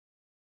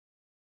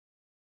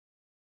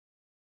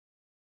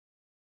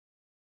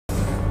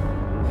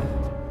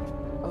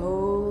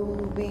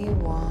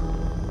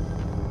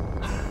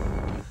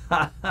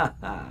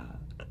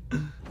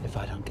If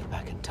I don't get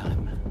back in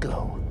time,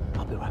 go.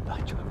 I'll be right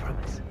back to you, I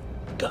promise.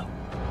 Go.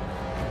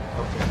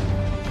 Okay.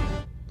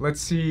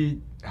 Let's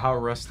see how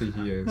rusty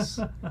he is.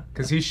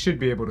 Because he should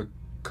be able to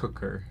cook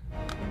her.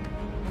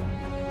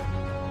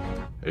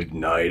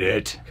 Ignite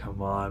it.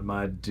 Come on,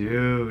 my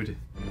dude.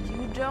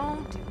 You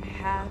don't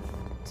have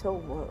to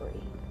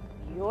worry.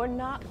 You're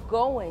not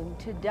going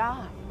to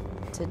die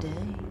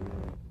today.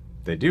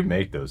 They do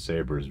make those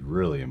sabers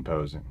really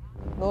imposing.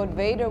 Lord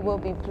Vader will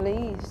be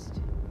pleased.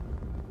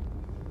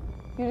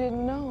 You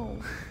didn't know.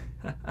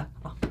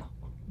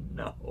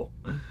 No.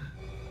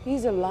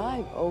 He's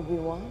alive,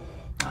 Obi-Wan.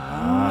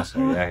 Ah, so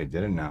yeah, he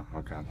didn't know.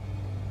 Okay.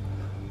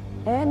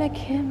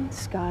 Anakin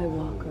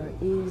Skywalker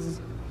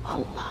is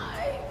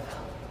alive.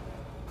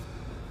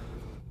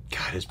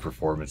 God, his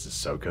performance is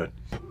so good.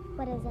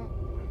 What is it?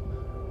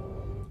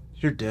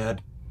 Your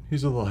dad.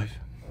 He's alive.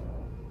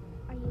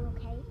 Are you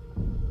okay?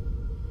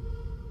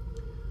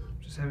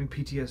 Just having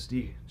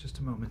PTSD. Just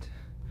a moment.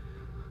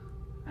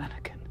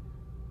 Anakin.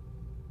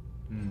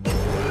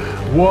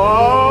 Whoa!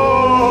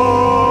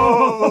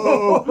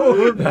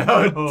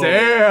 Oh,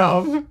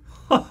 damn!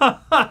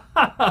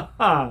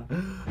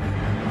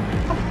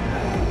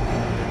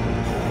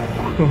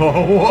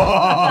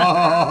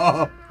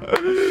 Whoa!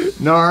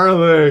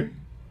 Gnarly.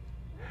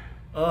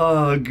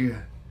 Ugh.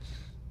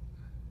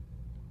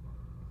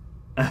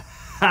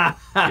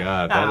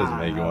 God, that doesn't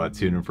make you want to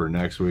tune in for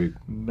next week.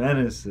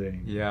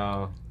 Menacing.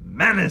 Yeah.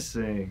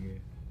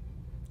 Menacing.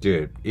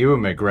 Dude,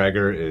 Ewan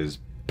McGregor is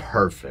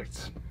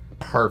perfect.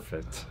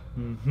 Perfect.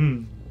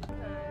 Mm-hmm.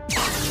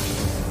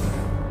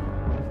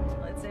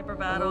 Lightsaber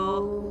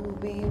battle.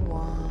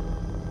 Obi-Wan.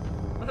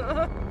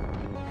 A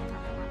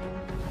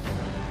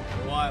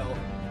while.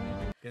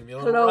 Gonna be a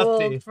little Hello,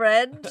 rusty. old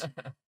friend.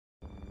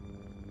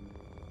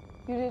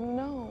 You didn't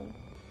know.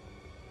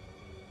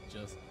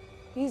 Just.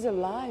 He's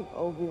alive,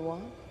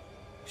 Obi-Wan.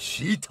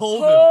 She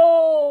told him.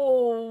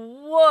 Oh,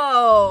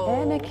 whoa.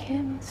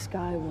 Anakin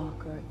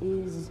Skywalker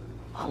is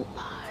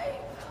alive.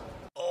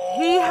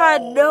 He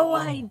had no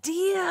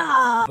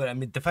idea. But I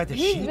mean, the fact that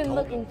He's she been told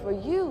looking for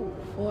you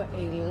for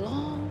a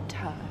long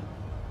time.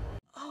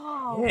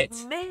 Oh, Shit.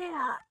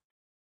 man.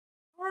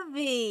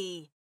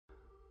 Heavy.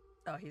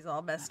 Oh, he's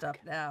all messed up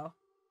now.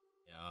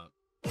 Yeah.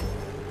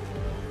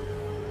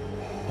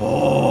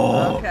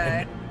 Oh!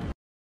 Okay.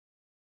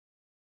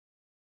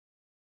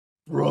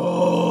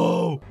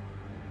 Bro!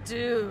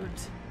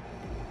 Dude.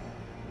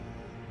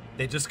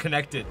 They just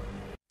connected.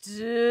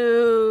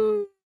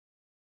 Dude.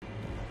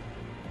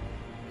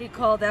 He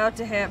called out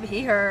to him.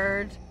 He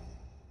heard.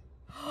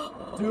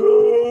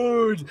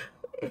 Dude!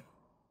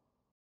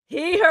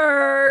 He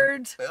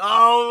heard.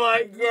 Oh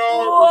my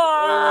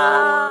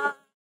god!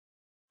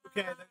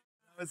 Okay,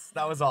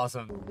 that was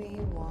awesome.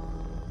 Obi-Wan.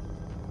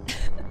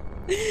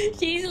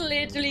 She's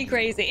literally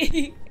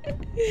crazy.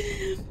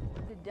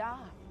 To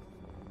die.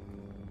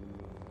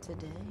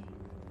 Today.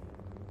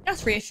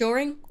 That's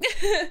reassuring.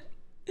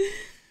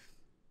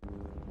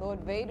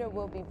 Lord Vader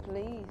will be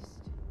pleased.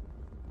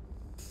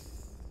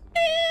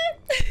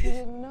 You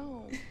didn't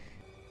know.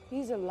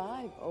 He's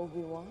alive,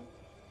 Obi-Wan.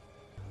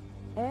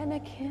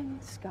 Anakin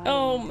Skywalker.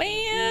 Oh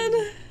man.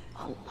 is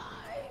alive.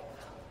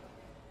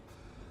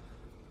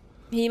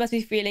 He must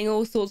be feeling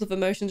all sorts of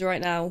emotions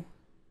right now.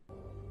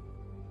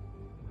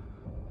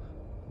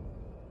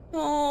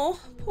 Oh,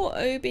 poor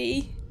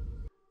Obi.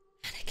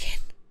 Anakin.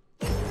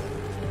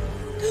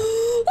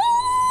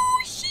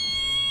 Oh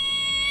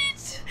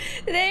shit!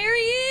 There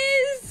he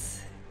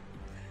is.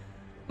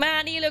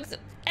 Man, he looks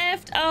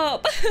effed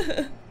up.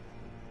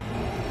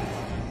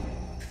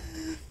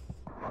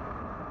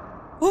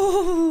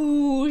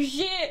 Oh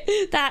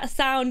shit! That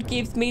sound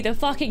gives me the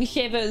fucking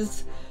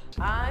shivers.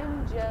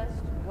 I'm just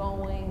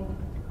going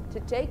to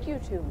take you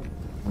to me.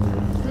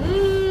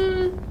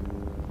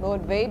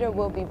 Lord Vader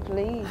will be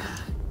pleased.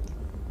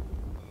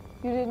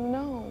 You didn't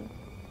know.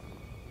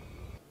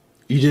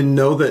 You didn't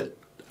know that?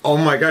 Oh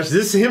my gosh,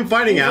 this is him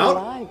finding He's out?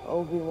 alive,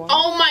 Obi-Wan.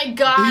 Oh my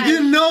god! You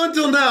didn't know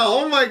until now.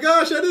 Oh my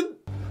gosh, I didn't.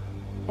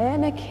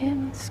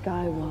 Anakin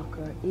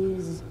Skywalker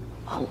is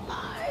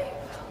alive.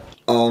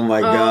 Oh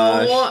my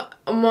gosh.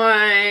 Oh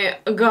my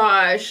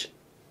gosh.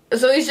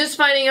 So he's just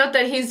finding out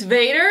that he's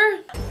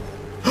Vader?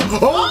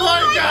 Oh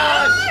my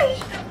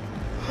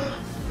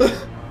gosh!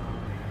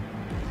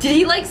 Did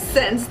he like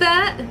sense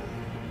that?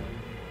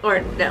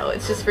 Or no,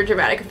 it's just for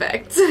dramatic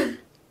effect.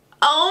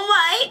 Oh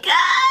my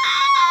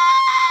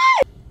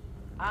god!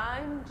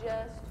 I'm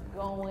just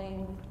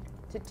going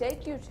to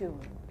take you to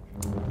me.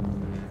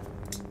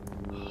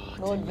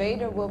 Lord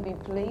Vader will be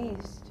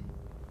pleased.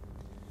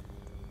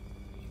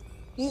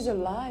 He's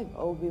alive,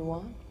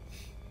 Obi-Wan.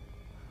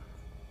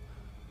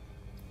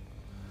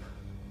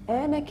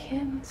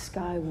 Anakin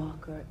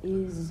Skywalker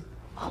is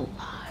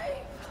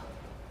alive.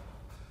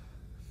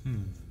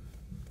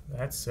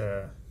 That's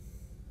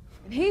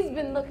He's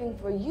been looking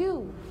for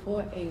you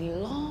for a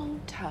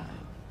long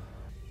time.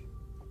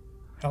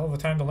 hell of a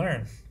time to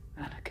learn.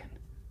 Anakin.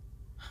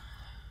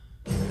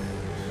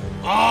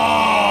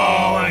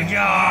 Oh my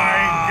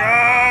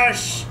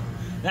gosh!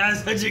 That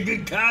was such a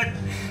good cut.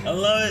 I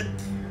love it.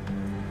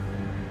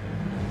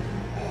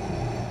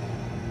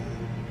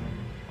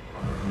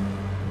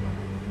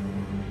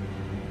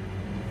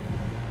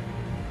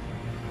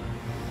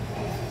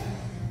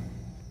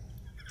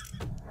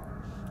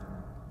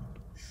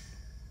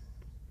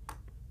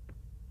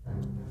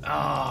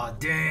 Oh,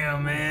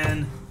 damn,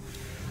 man.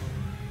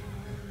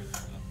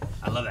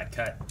 I love that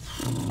cut.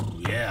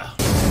 Yeah.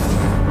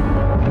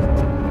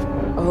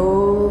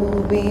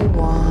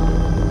 Obi-Wan.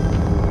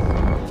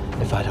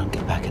 If I don't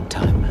get back in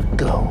time,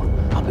 go.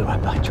 I'll be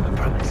right behind you, I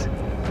promise.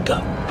 Go.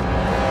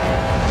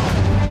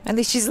 At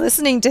least she's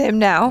listening to him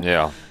now.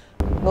 Yeah.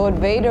 Lord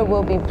Vader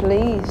will be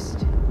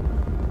pleased.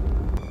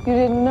 You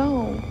didn't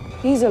know.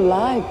 He's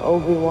alive,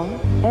 Obi-Wan.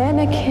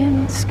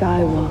 Anakin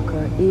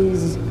Skywalker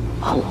is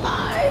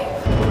alive.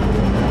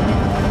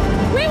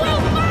 We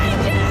will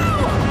find you!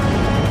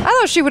 I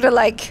thought she would have,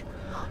 like,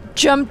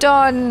 jumped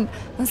on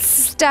and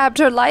stabbed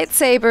her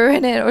lightsaber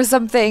in it or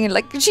something.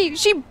 Like, she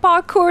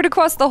parkoured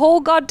across the whole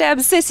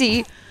goddamn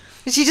city.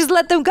 And she just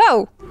let them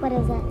go. What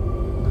is it?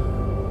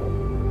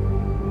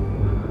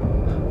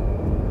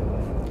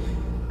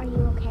 Are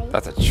you okay?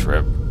 That's a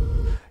trip.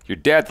 Your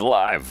dad's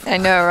alive. I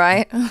know,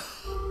 right?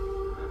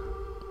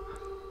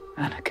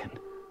 Anakin.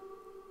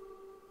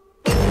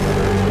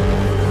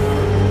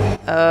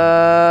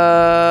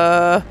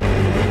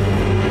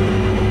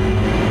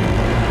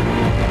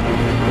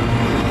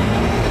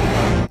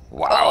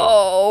 Wow.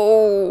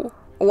 Oh.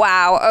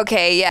 Wow.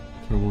 Okay, yeah.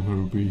 Come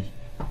on, Obi.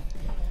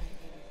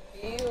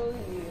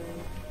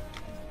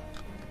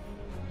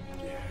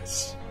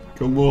 Yes.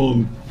 Come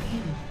on.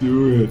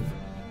 Do it.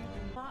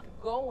 Not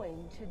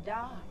going to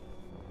die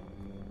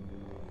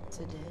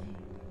today.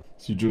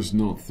 You're just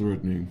not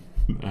threatening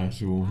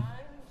at all.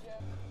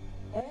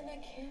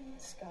 Anakin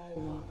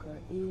Skywalker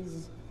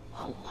is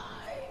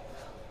alive.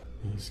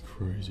 That's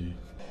crazy.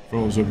 If I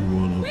was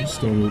Obi-Wan, I'd be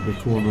standing at the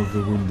corner of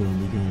the window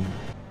again.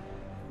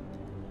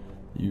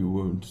 You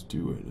won't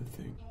do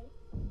anything.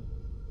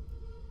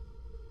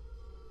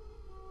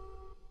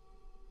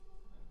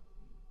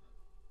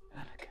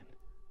 Anakin.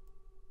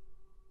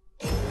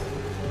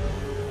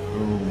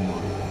 Oh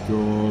my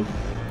god.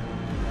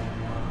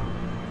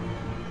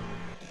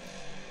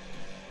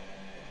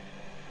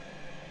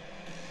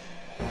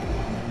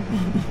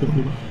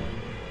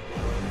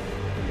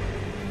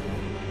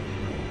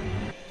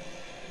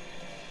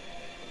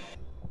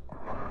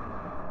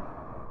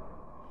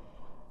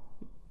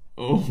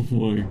 Oh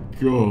my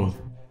god.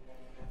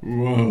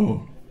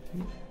 Wow.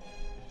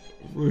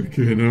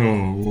 Freaking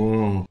hell,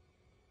 wow.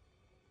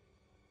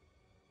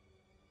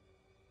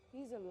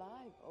 He's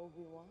alive,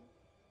 Obi-Wan.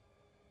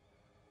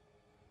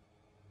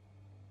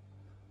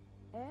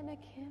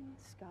 Anakin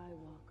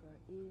Skywalker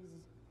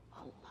is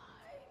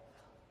alive.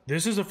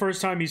 This is the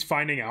first time he's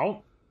finding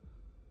out?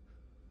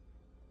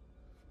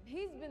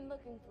 He's been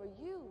looking for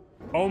you.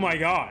 Oh my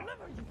god.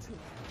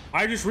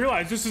 I just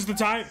realized this is the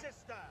time.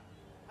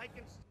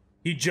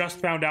 He just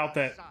found out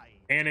that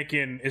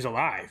Anakin is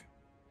alive.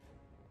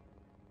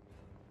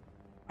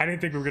 I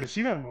didn't think we were going to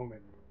see that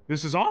moment.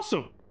 This is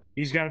awesome.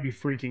 He's got to be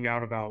freaking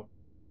out about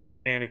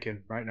Anakin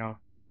right now.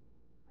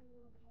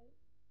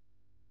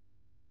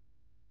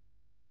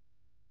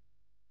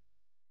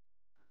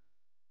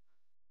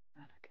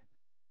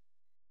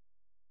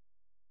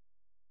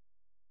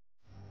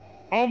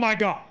 Oh my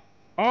god.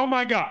 Oh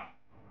my god.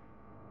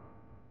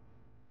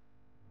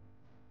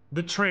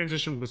 The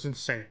transition was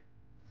insane.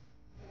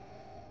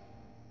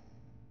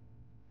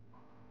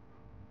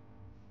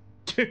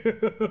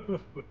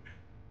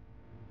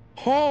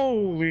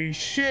 Holy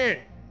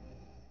shit.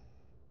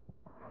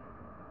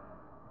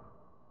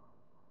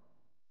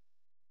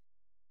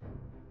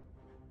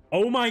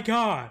 Oh my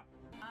god.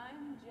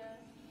 I'm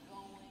just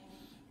going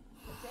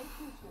to take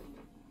you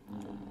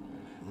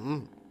to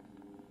him.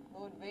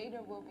 Lord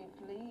Vader will be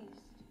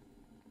pleased.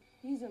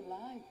 He's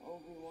alive,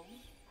 Obi-Wan.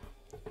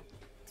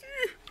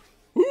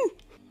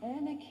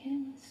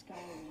 Anakin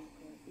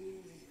Skywalker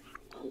is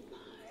alive.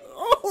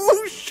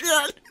 Oh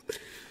shit!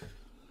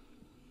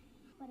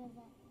 What is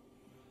it?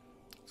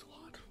 It's a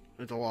lot.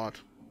 It's a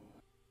lot.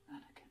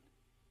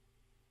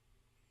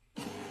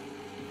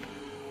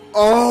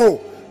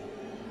 Oh!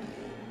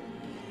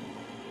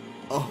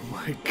 Oh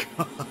my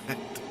god.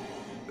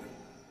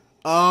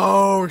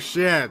 Oh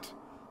shit.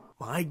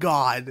 My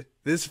god.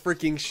 This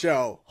freaking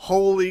show.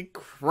 Holy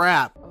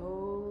crap.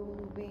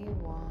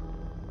 Obi-Wan.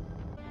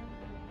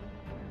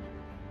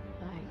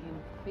 I can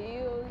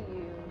feel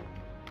you.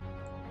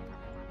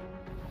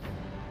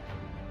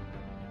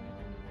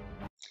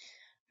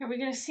 Are we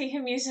gonna see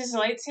him use his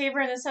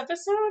lightsaber in this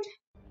episode?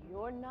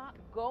 You're not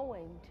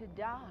going to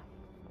die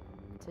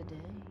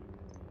today.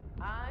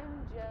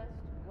 I'm just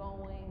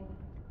going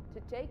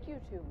to take you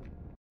to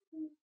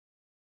him.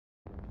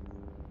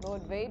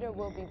 Lord Vader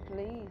will be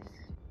pleased.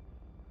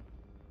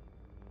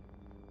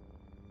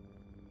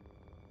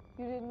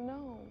 You didn't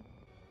know.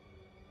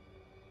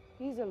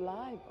 He's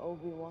alive,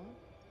 Obi-Wan.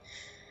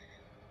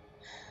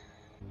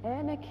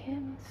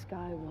 Anakin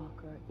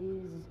Skywalker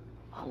is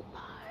alive.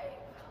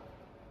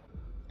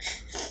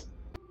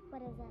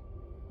 What is it?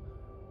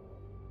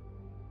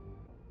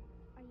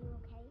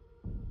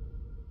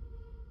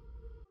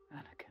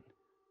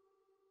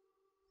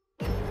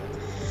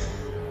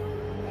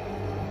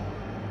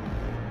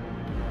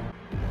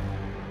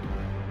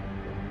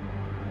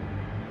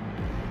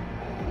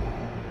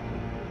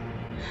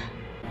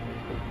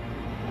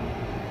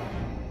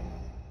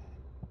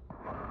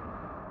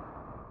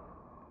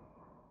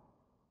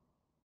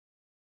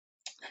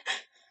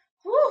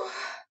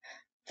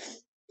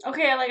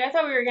 Okay, like, I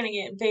thought we were gonna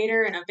get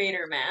Vader in a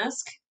Vader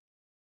mask.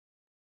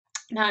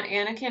 Not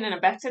Anakin in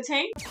a Bacta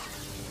tank.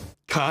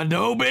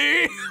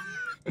 Kenobi!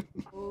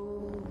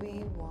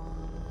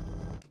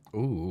 Obi-Wan.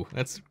 Ooh,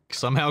 that's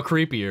somehow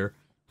creepier.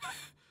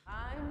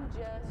 I'm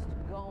just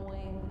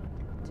going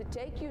to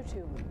take you to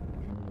me.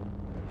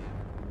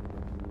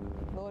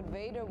 Lord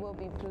Vader will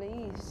be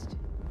pleased.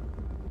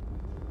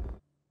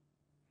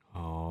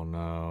 Oh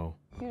no.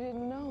 You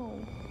didn't know.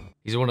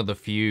 He's one of the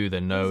few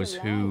that knows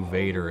who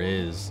Vader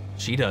is.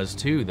 She does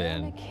too,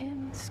 then.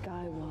 Anakin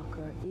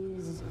Skywalker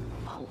is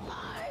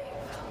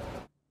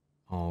alive.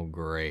 Oh,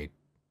 great.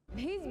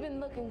 He's been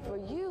looking for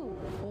you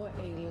for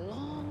a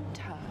long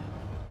time.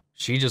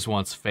 She just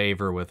wants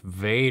favor with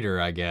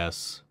Vader, I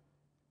guess.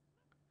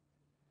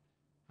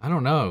 I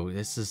don't know.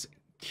 This is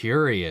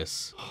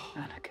curious.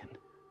 Anakin.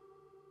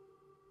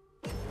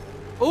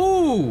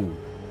 Ooh!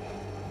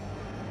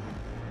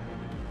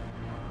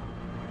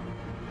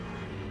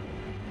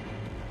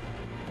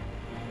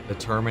 The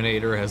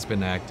Terminator has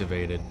been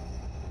activated.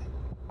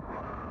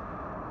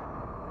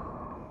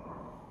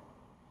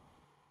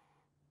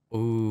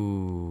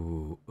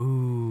 Ooh,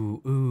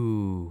 ooh,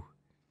 ooh.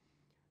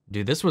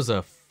 Dude, this was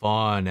a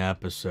fun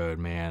episode,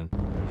 man.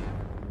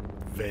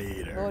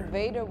 Vader. Lord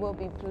Vader will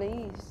be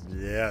pleased.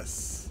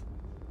 Yes.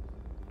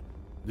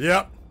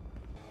 Yep.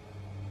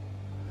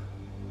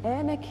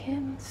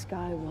 Anakin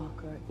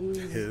Skywalker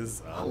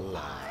is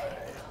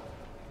alive.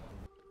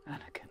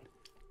 Anakin.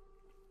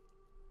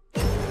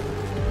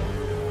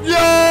 Yo!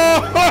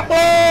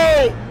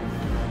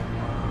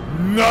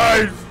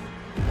 Nice!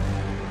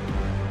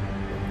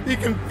 He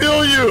can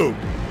feel you!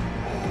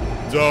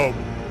 Dope.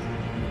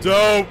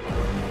 Dope!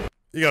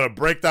 You gotta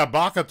break that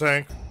Bacta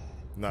tank.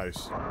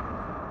 Nice.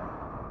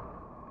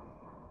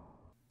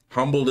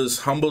 Humble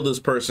this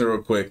person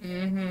real quick.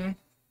 Mm-hmm.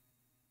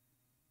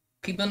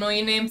 People know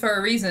your name for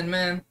a reason,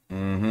 man.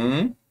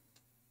 Mm-hmm.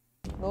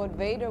 Lord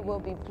Vader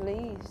will be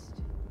pleased.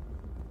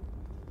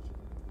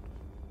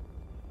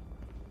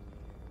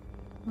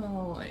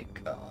 Oh my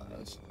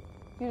gosh.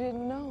 You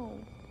didn't know.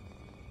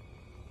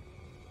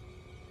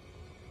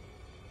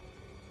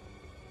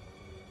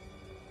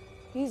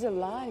 He's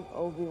alive,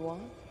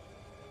 Obi-Wan.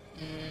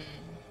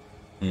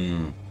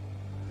 Mm.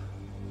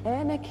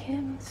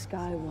 Anakin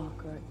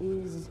Skywalker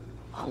is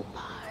alive.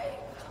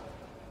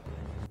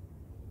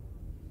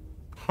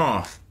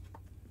 Huh.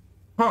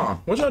 Huh.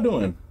 What y'all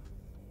doing?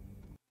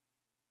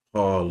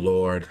 Oh,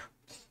 Lord.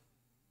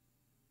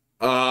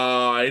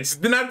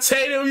 Didn't I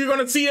tell you you're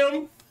gonna see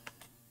him?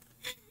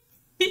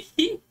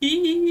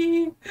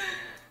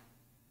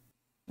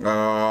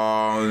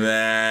 Oh,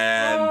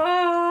 man.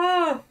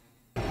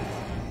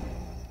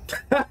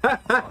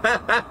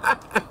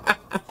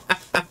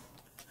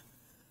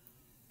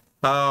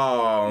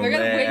 Oh, They're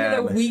gonna man. wait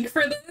another week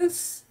for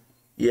this?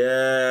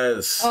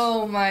 Yes.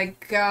 Oh my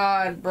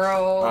god,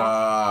 bro.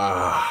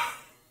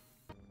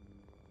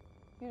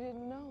 You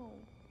didn't know.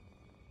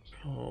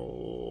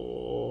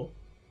 Oh.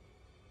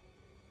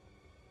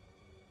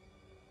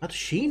 How does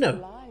she know?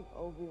 Alive,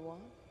 Obi-Wan.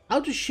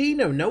 How does she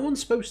know? No one's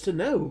supposed to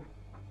know.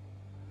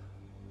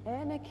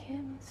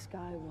 Anakin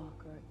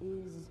Skywalker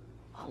is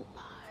alive.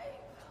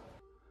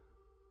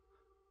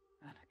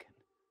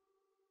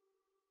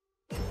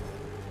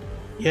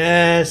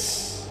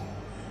 Yes.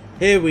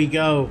 Here we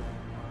go.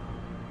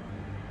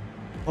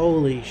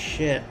 Holy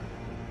shit.